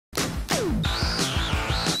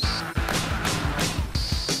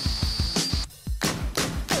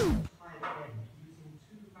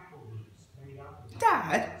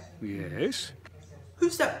Yes?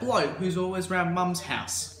 Who's that bloke who's always round Mum's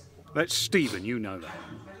house? That's Stephen, you know that.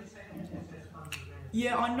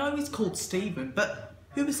 Yeah, I know he's called Stephen, but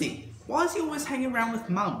who is he? Why is he always hanging around with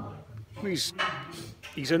Mum? He's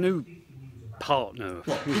a new partner.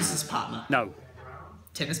 What, business partner? No.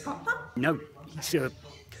 Tennis partner? No,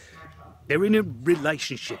 they're in a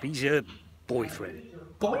relationship. He's a boyfriend.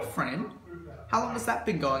 Boyfriend? How long has that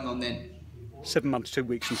been going on then? 7 months, 2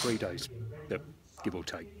 weeks and 3 days. Give or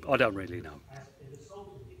take. I don't really know.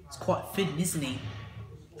 He's quite thin, isn't he?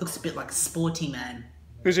 Looks a bit like a sporty man.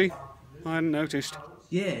 Is he? I hadn't noticed.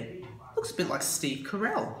 Yeah, looks a bit like Steve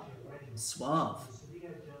Carell. Suave.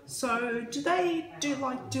 So, do they do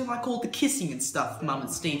like all the kissing and stuff, Mum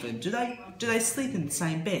and Stephen? Do they sleep in the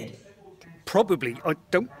same bed? Probably. I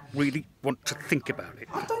don't really want to think about it.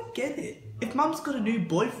 I don't get it. If Mum's got a new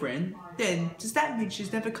boyfriend, then does that mean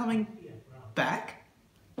she's never coming back?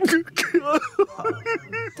 Dad?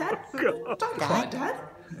 Don't cry, Dad.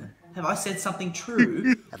 Have I said something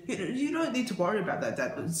true? You don't need to worry about that,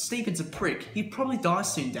 Dad. Stephen's a prick. He'd probably die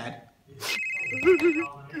soon, Dad.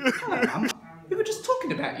 Hello, Mum. We were just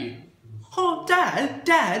talking about you. Oh,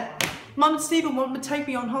 Dad! Mum and Stephen want to take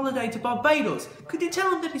me on holiday to Barbados. Could you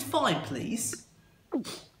tell him that he's fine, please?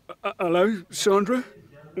 Hello, Sandra?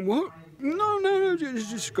 What? No,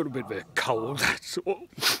 just got a bit of a cold, that's all.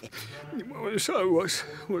 So,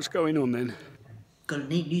 what's going on then? Gonna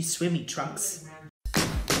need new swimming trunks.